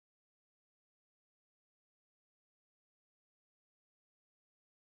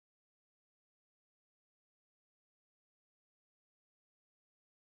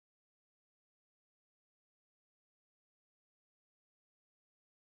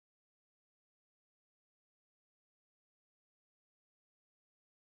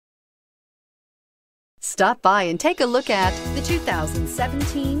Stop by and take a look at the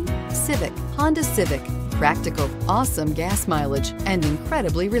 2017 Civic, Honda Civic. Practical, awesome gas mileage, and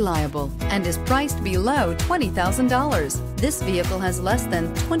incredibly reliable, and is priced below $20,000. This vehicle has less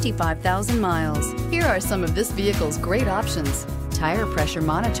than 25,000 miles. Here are some of this vehicle's great options: tire pressure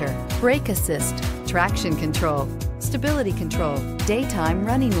monitor, brake assist, traction control, stability control, daytime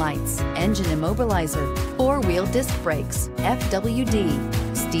running lights, engine immobilizer, four-wheel disc brakes,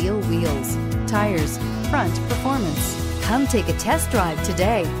 FWD, steel wheels, tires, front performance. Come take a test drive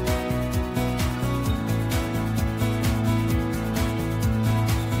today.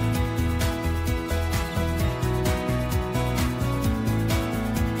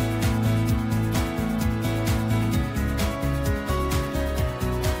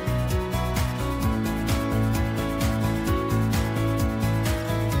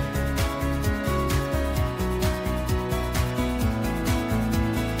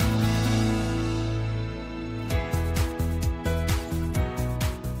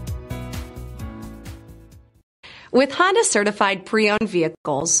 With Honda certified pre-owned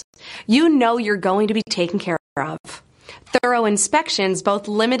vehicles, you know you're going to be taken care of. Thorough inspections, both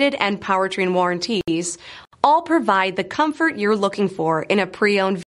limited and powertrain warranties, all provide the comfort you're looking for in a pre-owned vehicle.